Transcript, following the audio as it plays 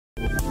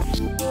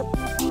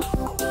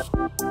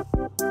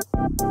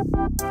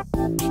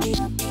Hey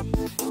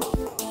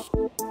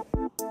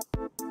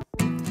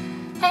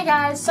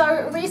guys,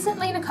 so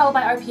recently Nicole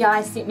by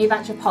OPI sent me a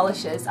bunch of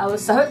polishes. I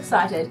was so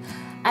excited.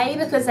 A,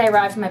 because they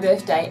arrived for my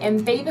birthday,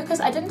 and B, because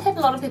I didn't have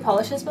a lot of their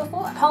polishes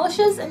before.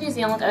 Polishes in New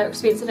Zealand are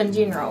expensive in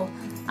general.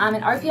 And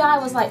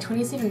OPI was like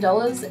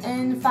 $27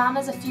 in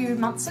Farmers a few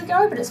months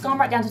ago, but it's gone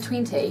right down to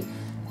 $20.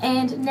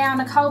 And now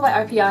Nicole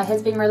by OPI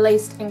has been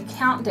released in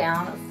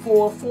Countdown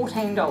for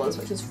 $14,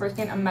 which is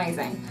freaking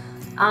amazing.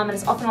 And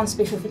it's often on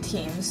special for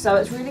 $10, so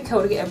it's really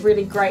cool to get a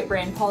really great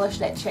brand polish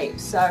that cheap.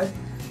 So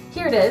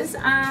here it is.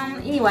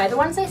 Anyway, the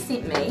ones they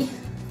sent me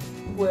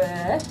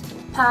were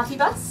Party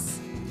Bus,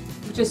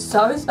 which is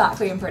so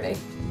sparkly and pretty.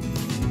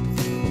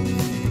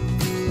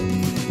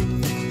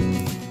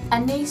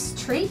 A-Nise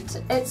Treat,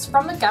 it's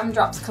from the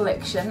Gumdrops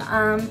collection.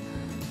 I'm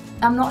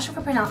not sure if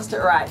I pronounced it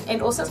right.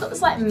 And also it's got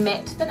this like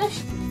matte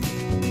finish.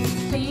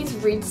 Please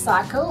Red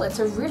Cycle, it's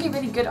a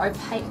really good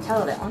opaque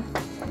colour, that one.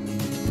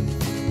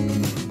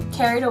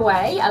 Carried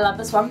Away, I love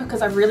this one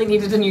because I really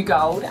needed a new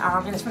gold,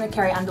 and it's from the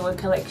Carrie Underwood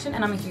collection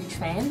and I'm a huge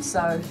fan,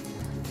 so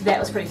that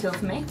was pretty cool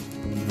for me.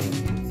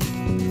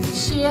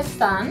 Sheer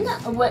Fun,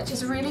 which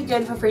is really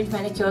good for French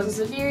manicures. It's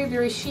a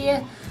very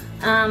sheer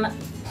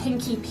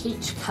pinky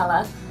peach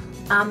colour,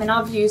 and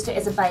I've used it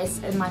as a base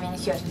in my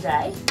manicure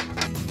today.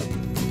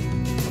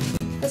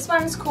 This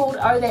one's called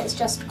Oh That's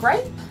Just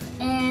Grape,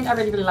 and I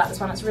really like this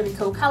one. It's a really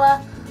cool colour,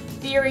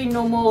 very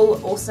normal,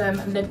 awesome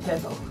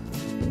mid-purple.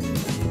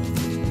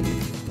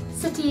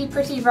 City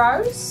Pretty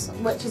Rose,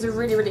 which is a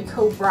really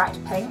cool bright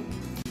pink.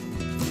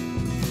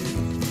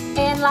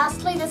 And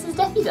lastly, this is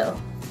Daffy Dill.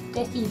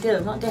 Daffy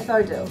Dill, not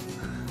Daffodil.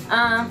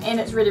 And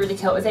it's really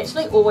cool. It's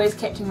actually always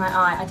catching my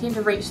eye. I tend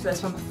to reach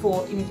this one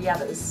before any of the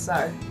others,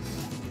 so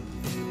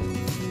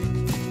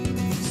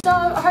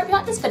I hope you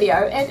like this video,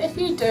 and if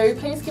you do,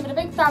 please give it a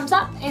big thumbs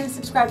up and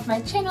subscribe to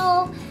my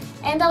channel,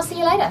 and I'll see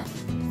you later.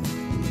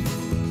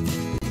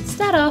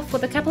 Start off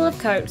with a couple of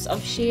coats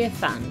of Sheer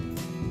Fun.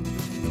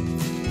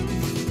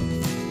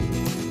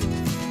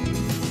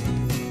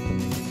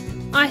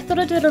 I thought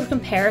I'd do a little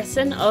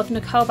comparison of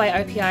Nicole by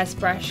OPI's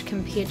brush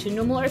compared to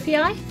normal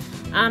OPI.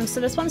 So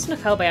this one's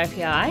Nicole by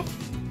OPI,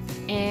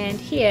 and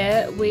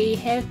here we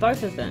have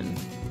both of them.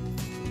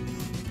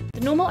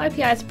 The normal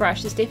OPI's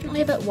brush is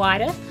definitely a bit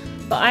wider,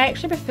 but I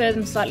actually prefer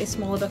them slightly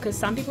smaller because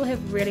some people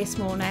have really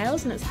small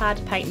nails and it's hard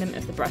to paint them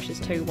if the brush is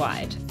too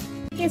wide.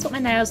 Here's what my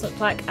nails look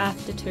like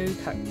after 2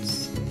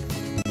 coats.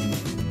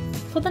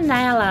 For the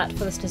nail art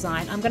for this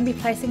design, I'm going to be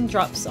placing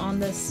drops on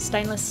this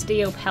stainless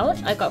steel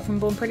palette I got from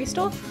Born Pretty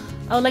store.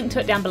 I'll link to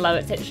it down below,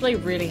 it's actually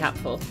really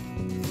helpful.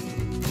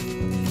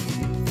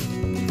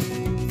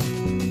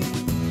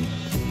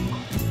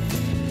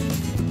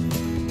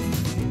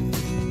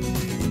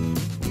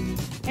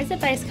 As the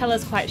base colour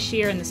is quite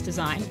sheer in this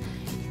design,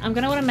 I'm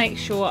going to want to make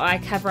sure I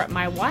cover up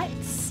my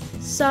whites.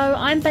 So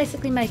I'm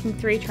basically making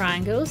 3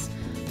 triangles,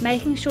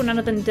 making sure none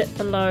of them dip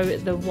below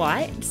the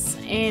whites,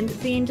 and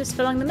then just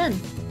filling them in.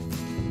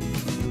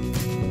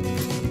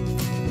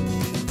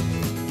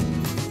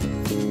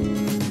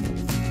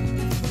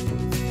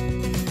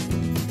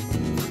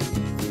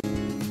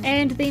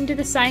 And then do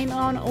the same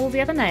on all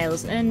the other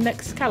nails in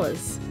mixed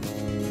colours.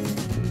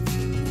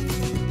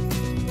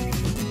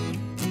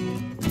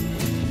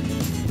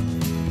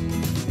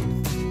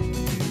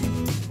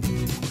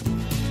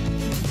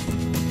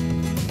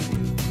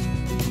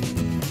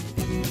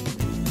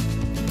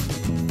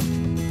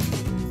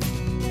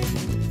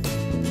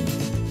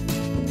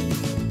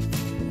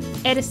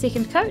 Add a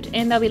second coat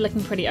and they'll be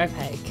looking pretty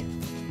opaque.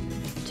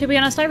 To be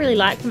honest, I really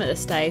like them at this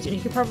stage, and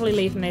you could probably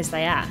leave them as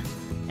they are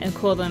and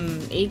call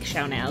them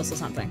eggshell nails or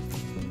something.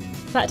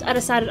 But I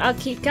decided I'd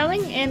keep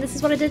going, and this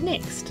is what I did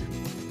next.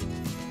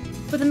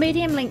 With a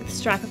medium length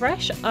striper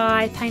brush,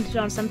 I painted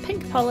on some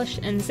pink polish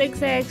in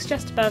zigzags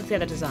just above the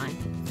other design.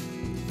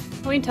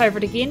 I went over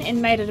it again and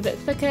made it a bit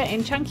thicker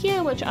and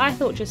chunkier, which I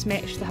thought just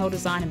matched the whole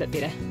design a bit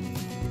better.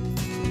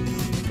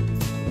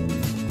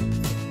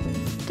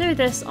 Do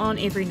this on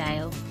every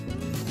nail.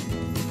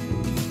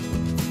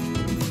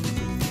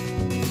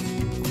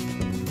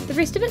 The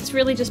rest of it's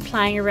really just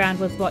playing around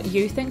with what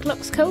you think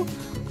looks cool.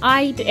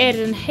 I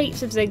added in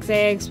heaps of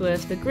zigzags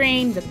with the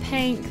green, the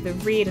pink, the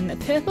red and the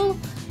purple,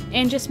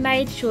 and just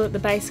made sure that the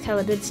base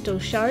colour did still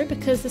show,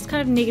 because this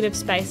kind of negative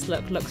space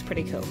look looks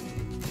pretty cool.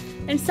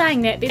 In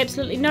saying that, there's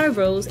absolutely no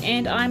rules,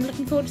 and I'm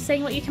looking forward to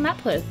seeing what you come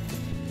up with.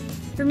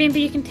 Remember,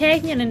 you can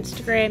tag me on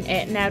Instagram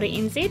at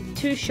NZ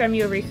to show me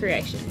your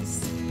recreations.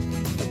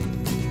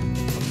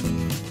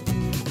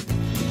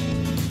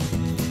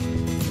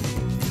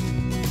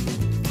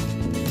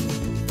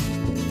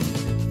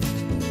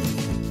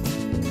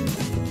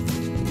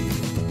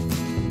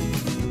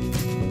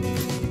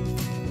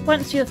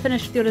 Once you're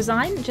finished with your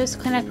design, just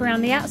clean up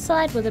around the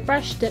outside with a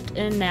brush dipped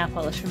in nail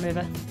polish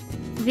remover.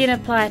 Then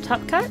apply a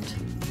top coat.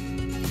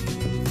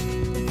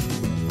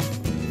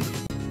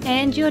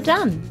 And you're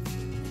done!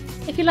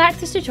 If you liked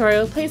this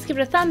tutorial, please give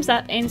it a thumbs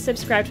up and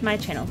subscribe to my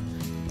channel.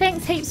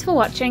 Thanks heaps for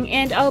watching,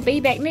 and I'll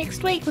be back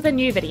next week with a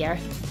new video.